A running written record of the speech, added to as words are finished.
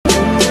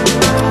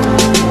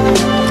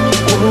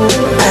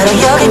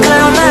여기까지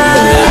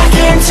I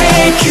can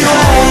take you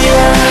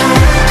higher.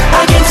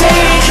 I can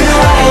take you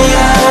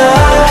higher.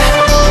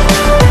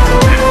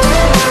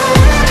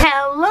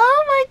 Hello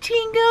my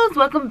chingos,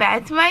 welcome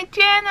back to my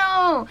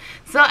channel.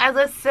 So as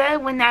I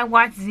said, when I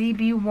watch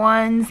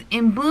ZB1's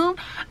In Bloom,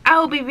 I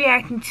will be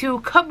reacting to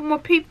a couple more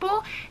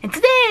people. And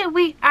today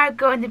we are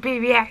going to be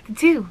reacting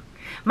to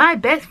my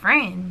best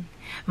friend,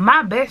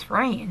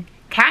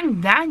 Kang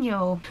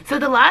Daniel. So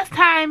the last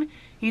time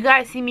you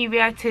guys see me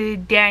react to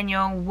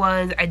Daniel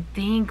was, I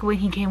think, when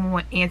he came on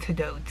with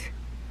Antidote,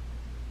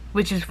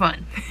 which is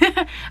fun.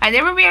 I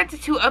never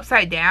reacted to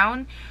Upside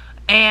Down,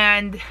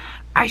 and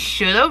I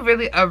should have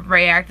really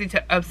reacted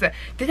to Upside.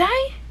 Did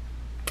I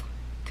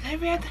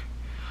react?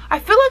 I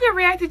feel like I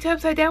reacted to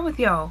Upside Down with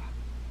y'all.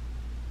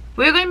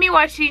 We're going to be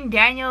watching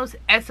Daniel's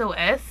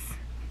SOS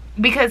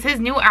because his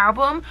new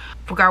album,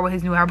 forgot what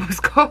his new album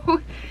is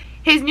called.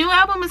 His new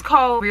album is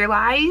called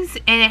Realize,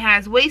 and it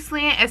has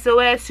Wasteland,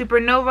 SOS,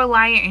 Supernova,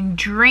 Liar, and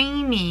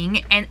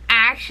Dreaming. And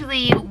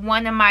actually,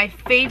 one of my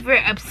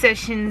favorite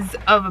obsessions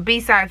of a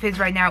B-side of his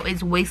right now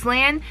is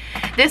Wasteland.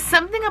 There's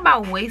something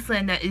about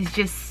Wasteland that is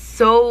just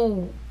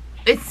so,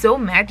 it's so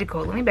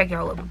magical. Let me back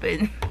y'all up a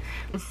bit.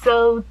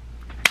 So,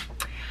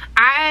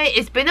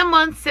 it's been a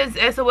month since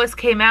SOS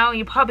came out.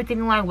 You're probably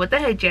thinking like, what the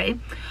heck, Jay?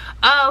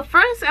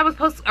 First, I was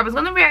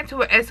gonna react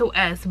to a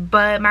SOS,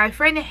 but my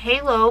friend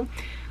Halo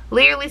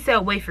literally said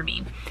wait for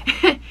me.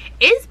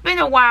 It's been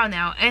a while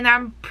now, and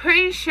I'm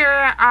pretty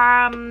sure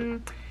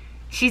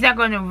she's not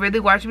going to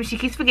really watch me. She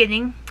keeps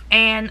forgetting,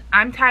 and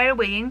I'm tired of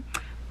waiting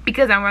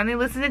because I'm running to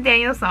listen to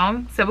Daniel's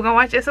song. So we're gonna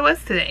watch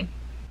SOS today.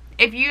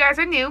 If you guys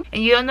are new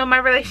and you don't know my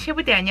relationship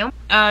with Daniel,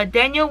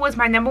 Daniel was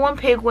my #1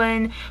 pick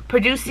when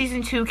Produce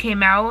Season 2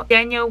 came out.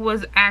 Daniel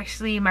was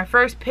actually my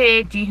first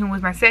pick. Jjung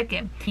was my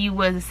second. He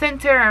was a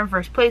center in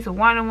first place of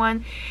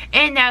 101,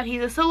 and now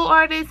he's a solo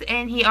artist,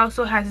 and he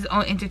also has his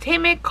own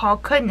entertainment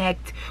called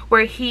Connect,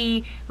 where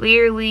he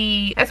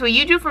literally, that's what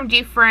You Do from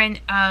G-Friend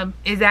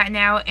is at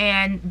now,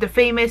 and the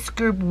famous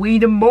group We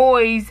The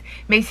Boys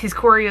makes his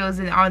choreos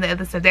and all the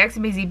other stuff. They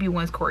actually made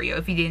ZB1's choreo,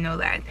 if you didn't know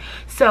that.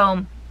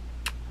 So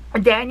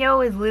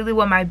Daniel is literally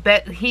one of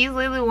my he's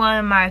literally one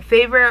of my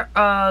favorite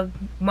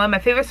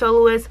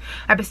soloists.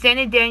 I've been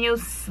standing Daniel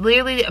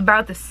literally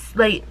about the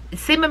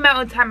same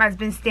amount of time I've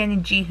been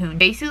standing Jjung.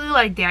 Basically,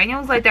 like,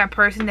 Daniel's like that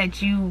person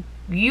that you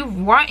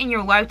want in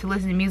your life to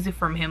listen to music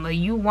from him. Like,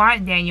 you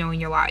want Daniel in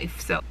your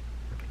life. So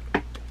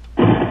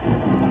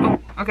oh,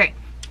 okay,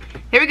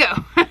 here we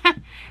go.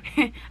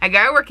 I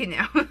got it working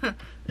now.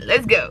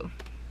 Let's go.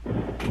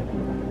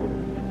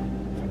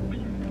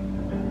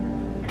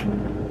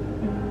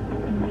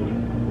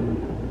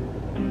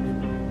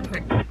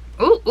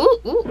 Ooh, ooh,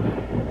 ooh.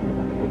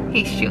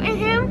 He's shooting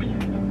him?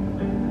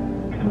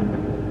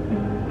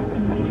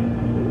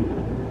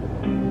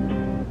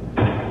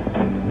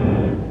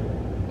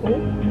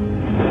 Ooh.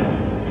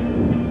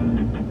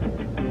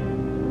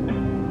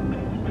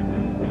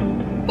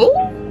 Ooh.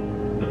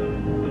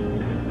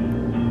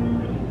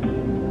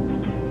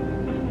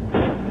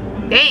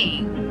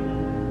 Dang.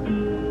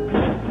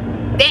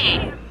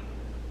 Damn.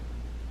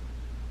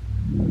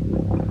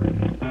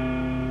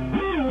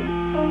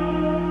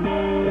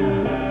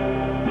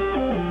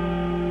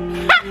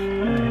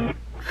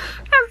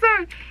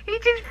 He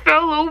just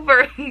fell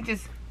over. He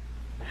just.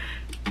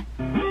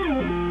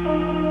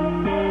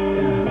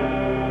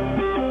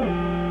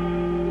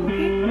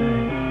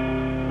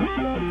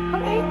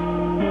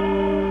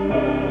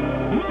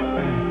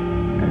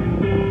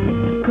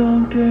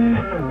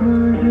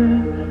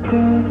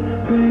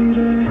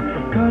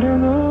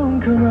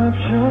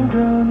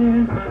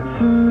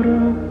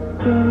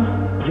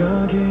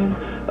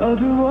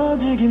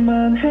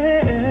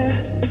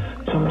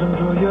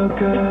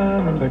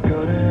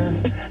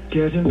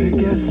 깨진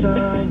빛의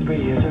사인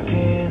위에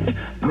적힌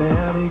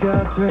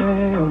메아리가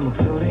돼요.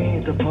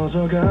 목소리 더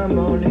퍼져가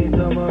멀리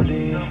더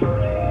멀리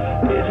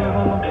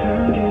이제와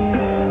멈추기는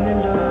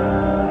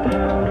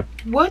힘들어.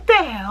 What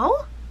the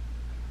hell?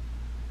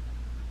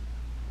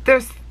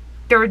 They're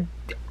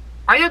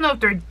I don't know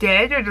if they're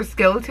dead or they're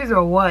skeletons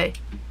or what.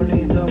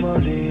 멀리 더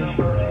멀리 이제와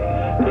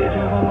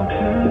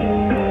멈추기는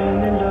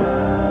힘들어.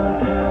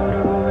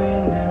 타오르고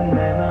있는 내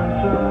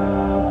맘속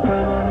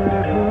밤하늘의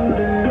불을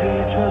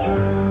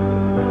비춰줘.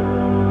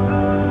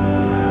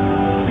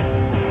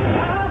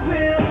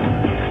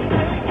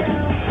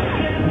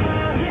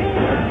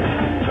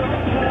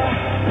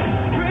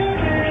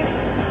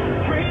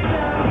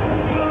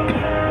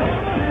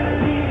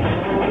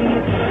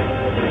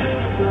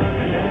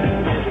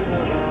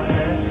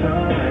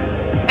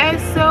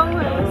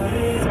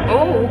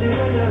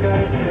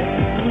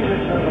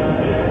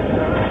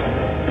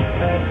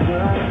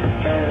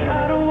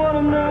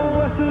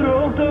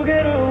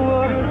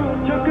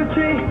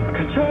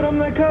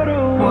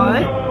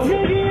 What?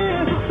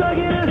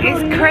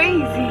 It's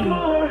crazy.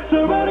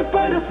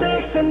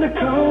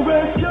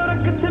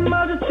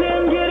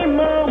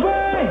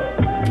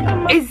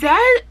 Is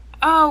that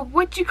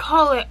what you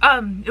call it?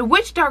 The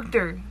witch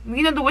doctor.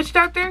 You know the witch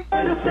doctor?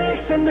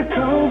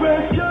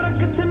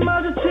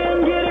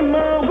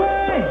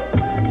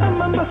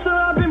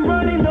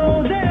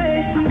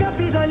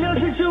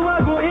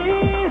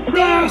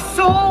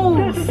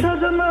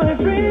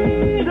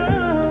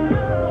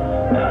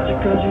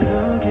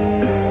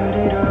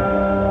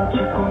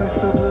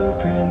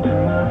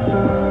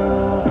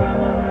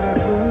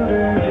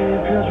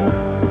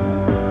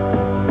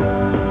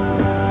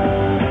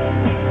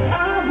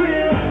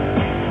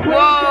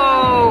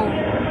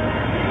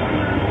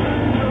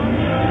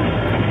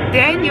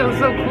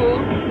 cool.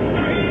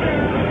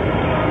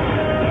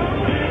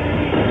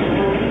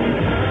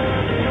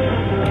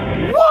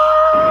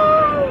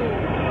 Whoa!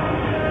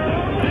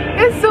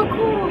 It's so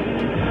cool.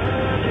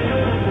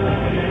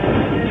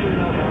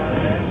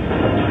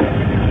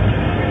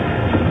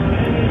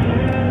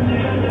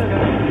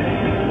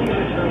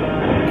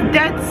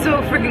 That's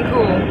so freaking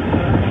cool.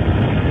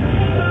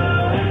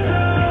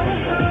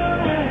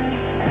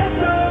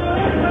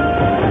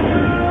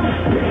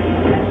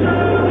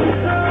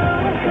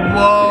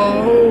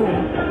 Whoa.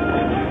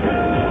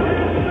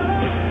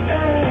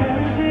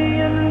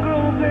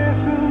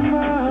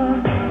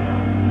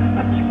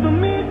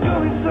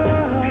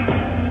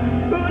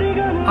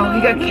 Oh, he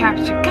got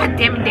captured. God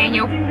damn it,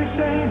 Daniel.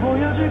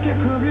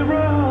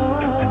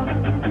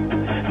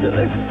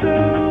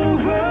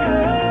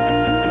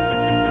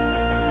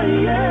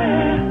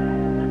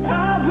 I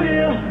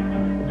will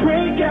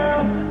break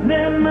out.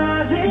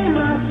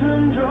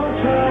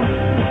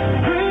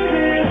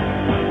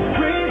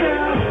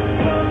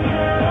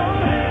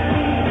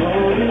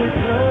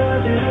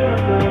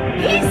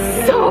 He's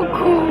so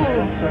cool.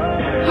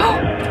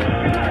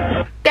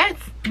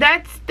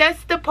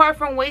 That's the part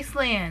from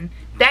Wasteland.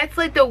 That's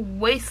like the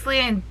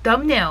Wasteland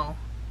thumbnail.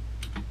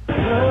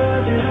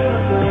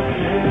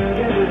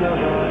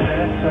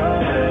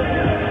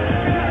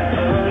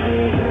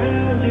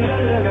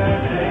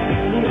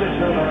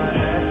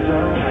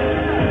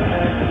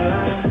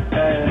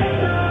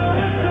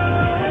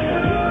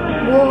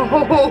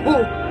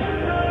 Whoa.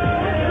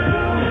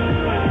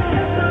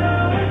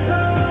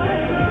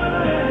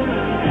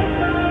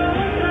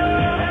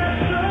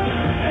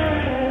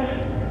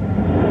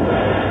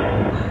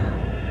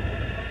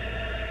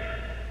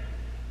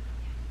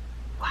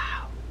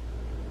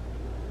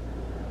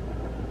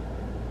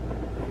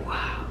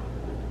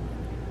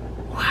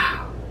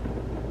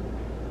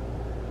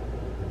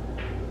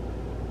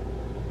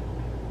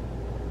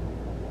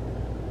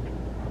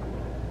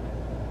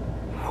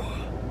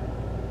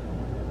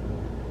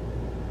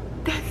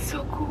 That's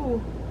so cool.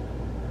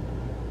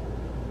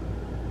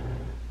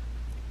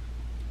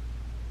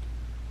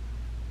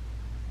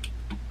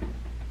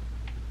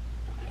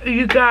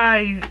 You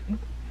guys,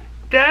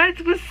 that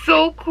was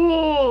so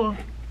cool.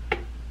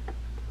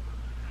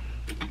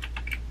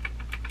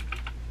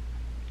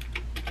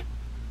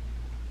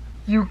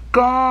 You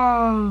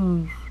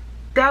guys,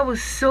 that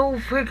was so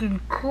freaking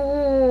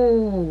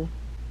cool.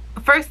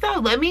 First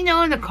off, let me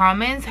know in the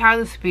comments how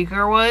the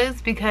speaker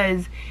was,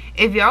 because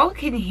if y'all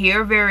can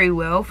hear very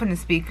well from the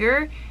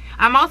speaker,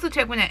 I'm also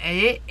checking when I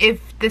edit.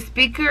 If the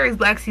speaker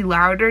is actually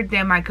louder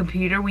than my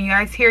computer, when you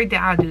guys hear it,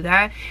 then I'll do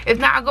that. If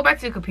not, I'll go back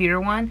to the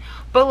computer one.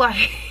 But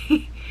like,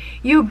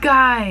 you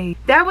guys,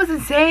 that was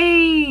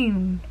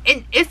insane.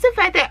 And it's the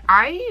fact that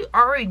I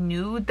already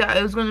knew that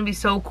it was going to be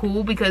so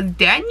cool, because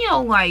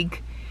Daniel,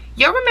 like,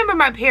 y'all remember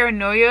my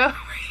paranoia?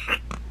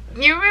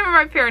 You remember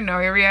my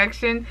paranoia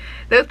reaction?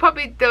 That was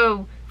probably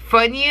the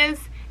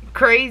funniest,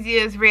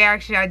 craziest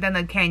reaction I've done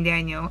to Kang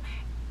Daniel.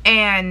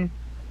 And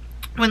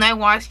when I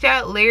watched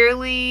that,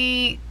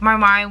 literally my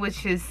mind was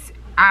just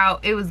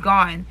out. It was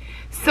gone.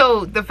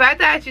 So the fact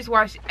that I just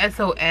watched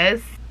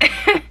SOS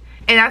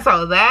and I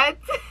saw that,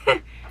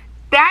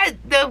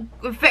 the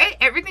fact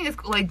everything is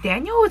like,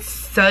 Daniel is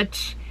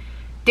such.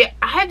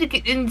 I have to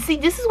get, and see,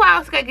 this is why I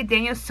also gotta give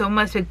Daniel so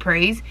much big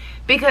praise,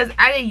 because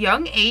at a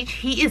young age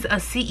he is a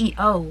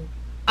CEO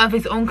of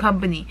his own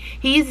company.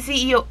 He is the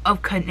CEO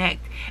of Connect,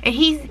 and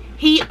he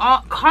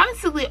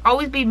constantly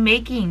always be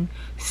making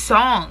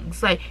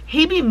songs. Like,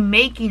 he be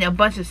making a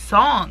bunch of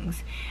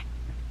songs,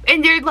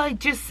 and they're like,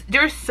 just,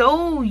 they're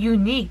so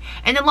unique.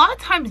 And a lot of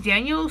times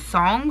Daniel's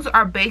songs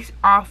are based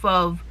off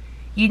of,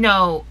 you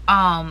know,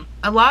 a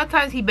lot of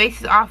times he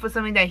bases off of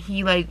something that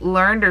he like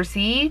learned or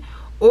see,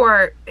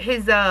 or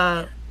his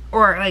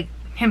or like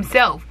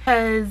himself.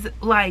 Because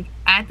like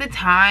at the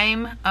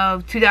time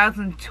of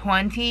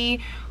 2020,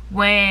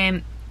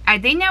 when I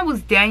think that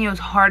was Daniel's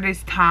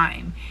hardest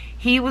time,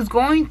 he was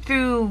going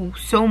through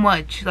so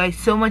much, like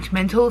so much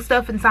mental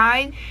stuff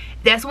inside.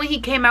 That's when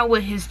he came out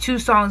with his two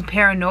songs,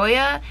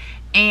 Paranoia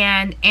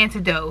and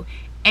Antidote.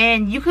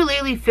 And you could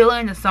literally feel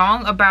in the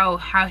song about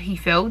how he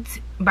felt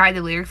by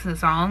the lyrics in the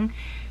song.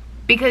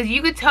 Because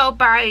you could tell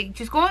by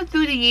just going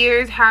through the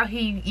years how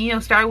he, you know,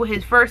 started with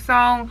his first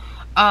song,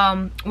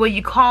 what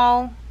you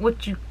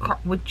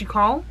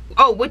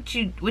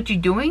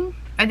doing?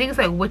 I think it's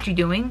like what you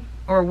doing,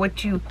 or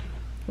what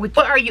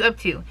are you up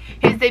to?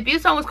 His debut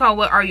song was called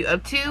What Are You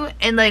Up To?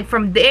 And like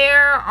from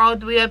there all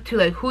the way up to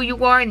like Who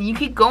You Are, and you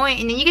keep going,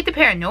 and then you get to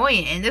Paranoia,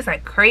 and it's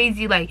like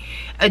crazy, like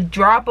a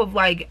drop of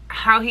like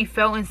how he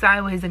felt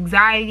inside with his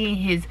anxiety,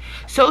 his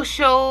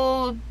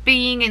social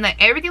being, and like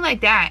everything like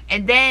that.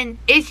 And then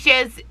it's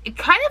just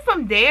kind of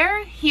from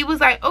there he was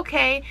like,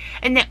 okay.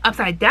 And then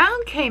Upside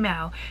Down came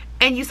out,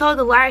 and you saw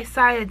the light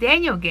side of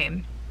Daniel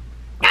again.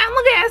 And I'm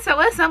looking at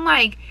SOS, I'm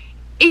like,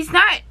 it's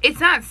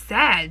not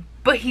sad,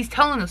 but he's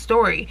telling a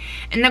story.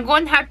 And I'm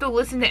going to have to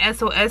listen to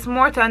SOS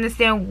more to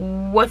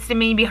understand what's the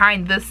meaning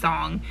behind this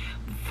song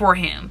for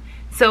him.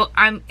 So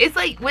it's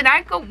like when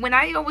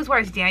I always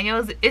watch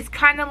Daniel's, it's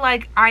kind of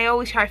like I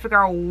always try to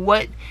figure out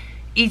what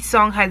each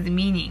song has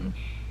meaning.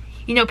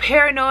 You know,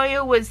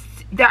 Paranoia was,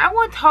 that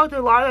one talked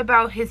a lot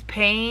about his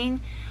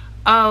pain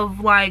of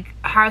like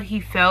how he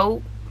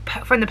felt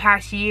from the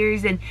past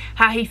years and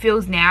how he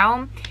feels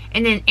now.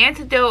 And then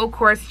Antidote, of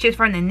course, just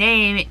from the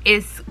name,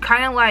 is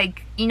kind of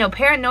like, you know,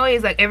 Paranoia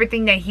is like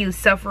everything that he was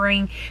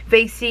suffering,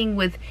 facing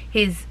with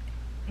his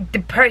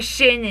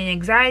depression and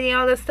anxiety and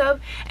all that stuff.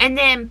 And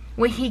then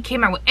when he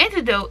came out with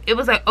Antidote, it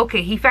was like,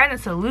 okay, he found a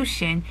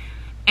solution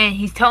and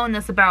he's telling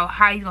us about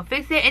how he's gonna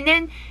fix it. And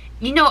then,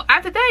 you know,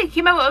 after that, he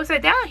came out with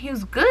Upside Down. He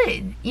was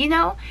good, you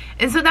know?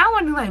 And so now I'm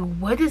wondering, like,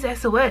 what is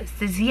SOS?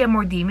 Does he have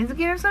more demons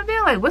again or something?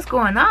 Like, what's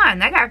going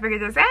on? I gotta figure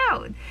this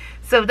out.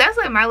 So that's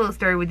like my little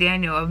story with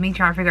Daniel, of me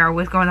trying to figure out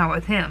what's going on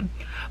with him.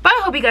 But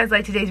I hope you guys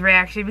like today's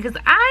reaction, because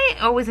I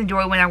always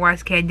enjoy when I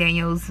watch Ken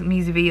Daniels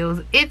music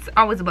videos. It's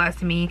always a blast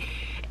to me.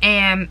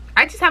 And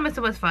I just having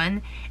so much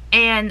fun.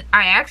 And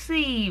I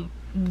actually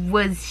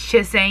was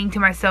just saying to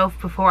myself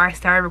before I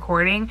started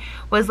recording,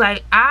 was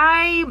like,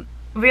 I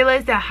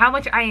realized that how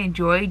much I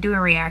enjoy doing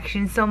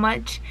reactions so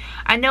much.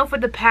 I know for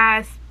the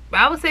past,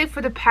 I would say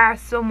for the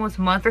past almost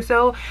month or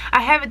so,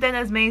 I haven't done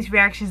as many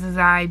reactions as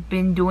I've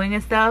been doing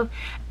and stuff.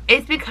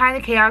 It's been kind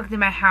of chaotic in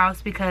my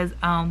house because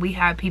we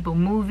have people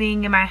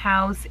moving in my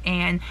house,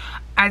 and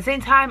at the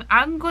same time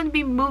I'm going to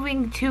be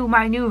moving to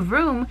my new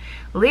room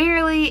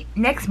literally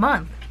next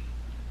month.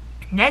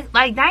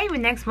 Like not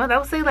even next month, I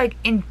would say like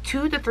in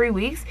 2 to 3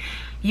 weeks,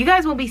 you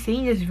guys won't be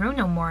seeing this room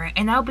no more,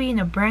 and I'll be in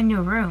a brand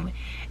new room.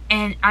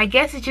 And I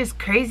guess it's just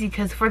crazy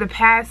because for the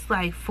past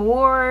like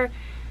let's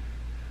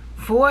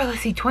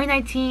see,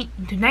 2019,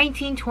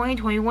 19, 20,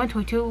 21,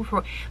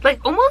 22,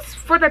 like almost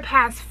for the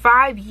past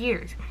 5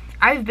 years,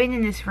 I've been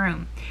in this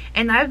room,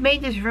 and I've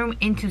made this room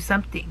into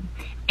something.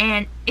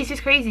 And it's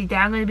just crazy that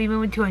I'm going to be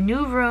moving to a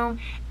new room,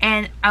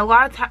 and a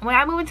lot of time when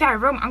I move into that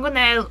room,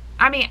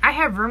 I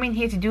have room in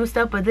here to do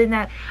stuff, but then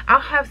I'll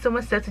have so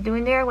much stuff to do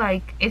in there.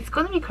 Like, it's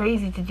going to be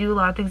crazy to do a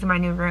lot of things in my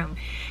new room.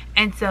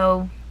 And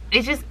so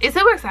it's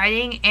super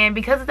exciting, and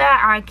because of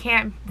that, I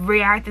can't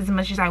react as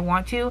much as I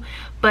want to.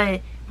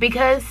 But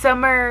because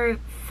summer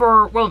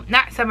well,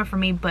 not summer for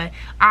me, but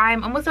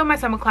I'm almost done with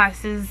my summer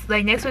classes.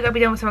 Like next week I'll be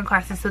done with summer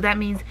classes, so that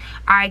means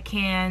I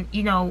can,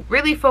 you know,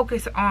 really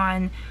focus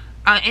on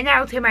and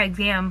I'll take my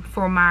exam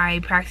for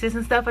my practice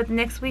and stuff at the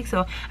next week.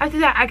 So after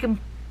that, I can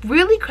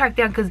really crack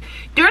down, because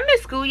during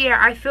the school year,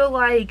 I feel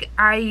like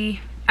I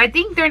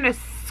think during the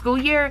school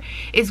year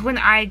is when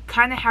I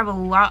kind of have a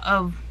lot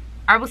of,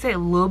 I would say a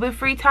little bit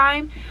free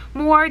time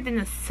more than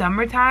the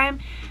summertime,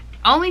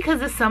 only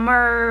because this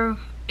summer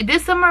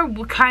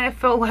kind of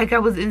felt like I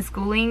was in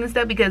schooling and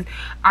stuff, because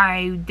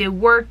I did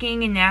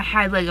working and I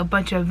had like a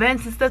bunch of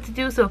events and stuff to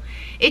do, so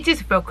it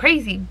just felt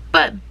crazy.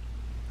 But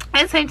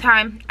at the same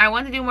time, I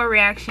want to do more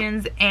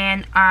reactions,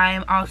 and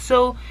I'm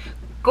also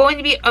going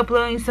to be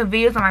uploading some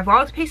videos on my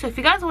vlogs page. So if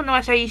you guys want to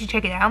watch that, you should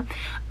check it out.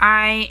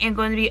 I am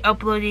going to be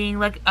uploading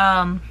like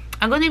I'm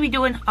going to be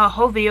doing a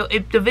whole video.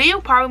 The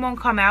video probably won't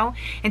come out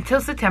until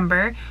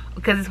September,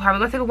 because it's probably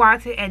going to take a while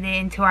to edit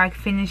until I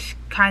finished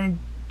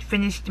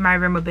my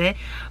room a bit.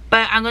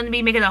 But I'm going to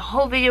be making a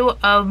whole video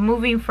of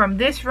moving from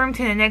this room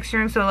to the next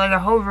room, so like a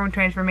whole room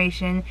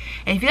transformation.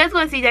 And if you guys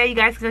want to see that, you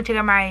guys can go check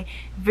out my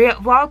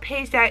vlog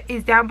page that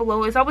is down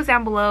below. It's always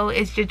down below.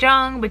 It's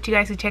Jjung, but you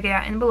guys can check it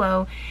out in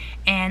below.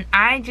 And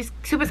I'm just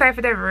super excited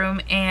for that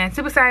room, and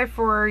super excited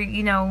for,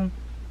 you know,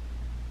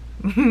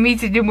 me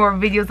to do more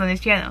videos on this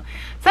channel.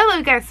 So I love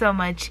you guys so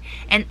much,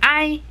 and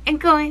I am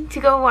going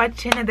to go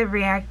watch another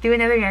do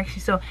another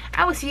reaction. So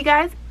I will see you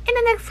guys in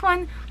the next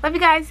one. Love you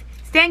guys.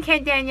 Stan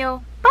Ken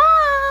Daniel. Bye.